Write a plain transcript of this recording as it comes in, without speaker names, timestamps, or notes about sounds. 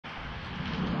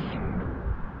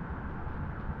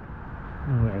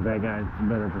Anyway, that guy's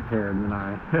better prepared than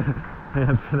I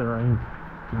am for the rain.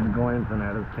 I'm glancing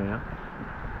at his pants.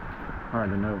 Hard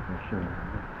to know for sure.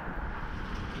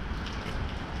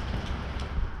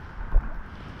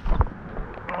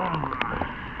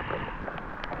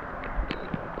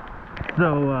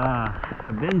 So,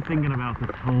 I've been thinking about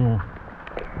this whole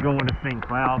going to St.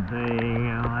 Cloud thing,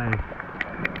 and I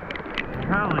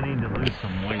probably need to lose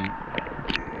some weight.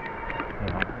 You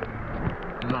know,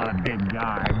 I'm not a big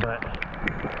guy, but,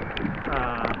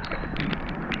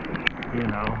 you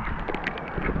know,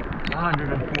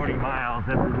 140 miles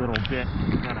every little bit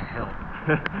is gonna help.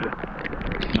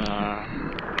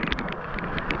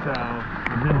 So,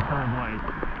 I've been sort of like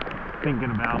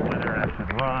thinking about whether I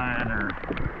should run, or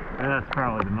that's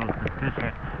probably the most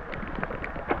efficient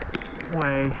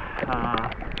way.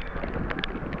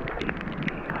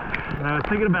 And I was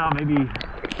thinking about maybe,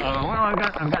 well, I've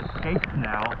got skates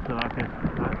now, so I could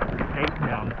skate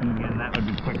down Keegan. That would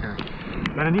be quicker.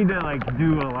 But I need to like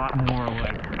do a lot more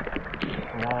like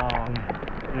long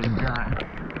endurance.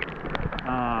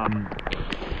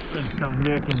 And so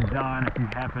Nick and John, if you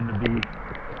happen to be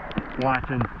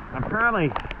watching, I'm probably,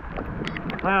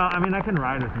 well, I mean, I can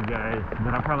ride with you guys,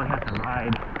 but I'll probably have to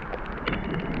ride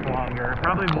longer.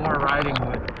 Probably more riding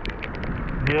with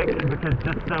Nick, because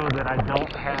just so that I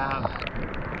don't have,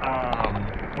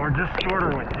 or just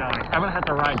shorter with John. I'm gonna have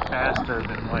to ride faster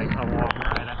than like a long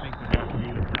ride, I think, than have to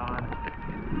be with John.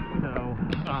 So,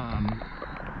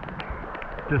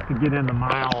 just to get in the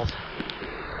miles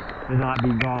and not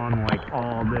be gone like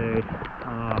all day.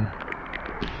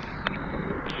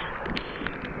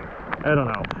 I don't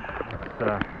know. It's,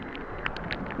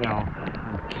 you know,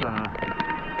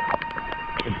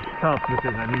 it's tough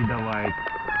because I need to like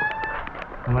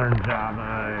learn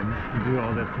Java and do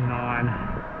all this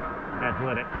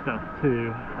non-athletic stuff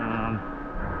too.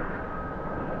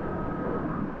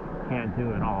 Can't do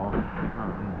it all.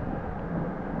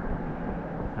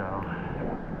 So,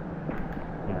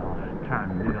 you know, trying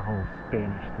to do the whole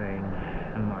Spanish thing.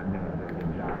 I'm not doing a very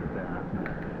good job at that.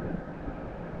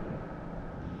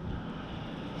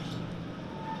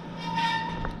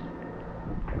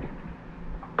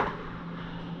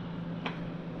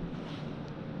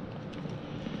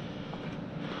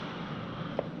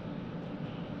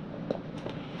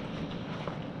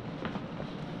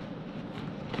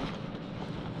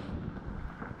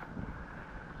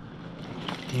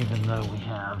 Even though we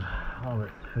have all this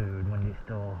food, when you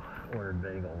still ordered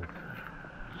bagels,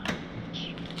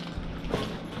 which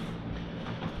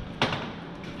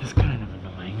is kind of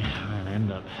annoying. I'm gonna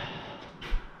end up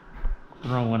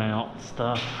throwing out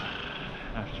stuff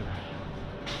after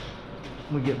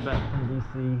we get back from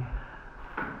DC.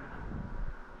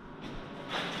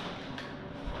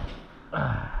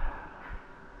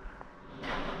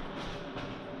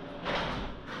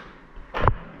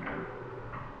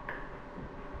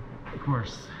 Of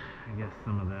course, I guess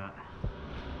some of that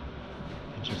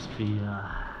could just be the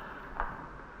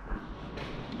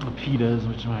pitas,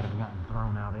 which might have gotten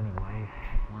thrown out anyway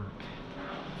at work.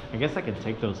 I guess I could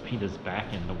take those pitas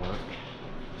back into work.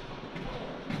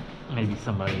 Maybe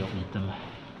somebody will eat them.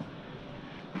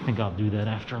 I think I'll do that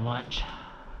after lunch.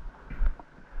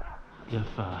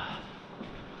 If, I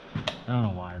don't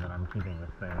know why that I'm keeping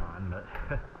this thing on, but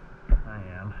I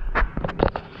am.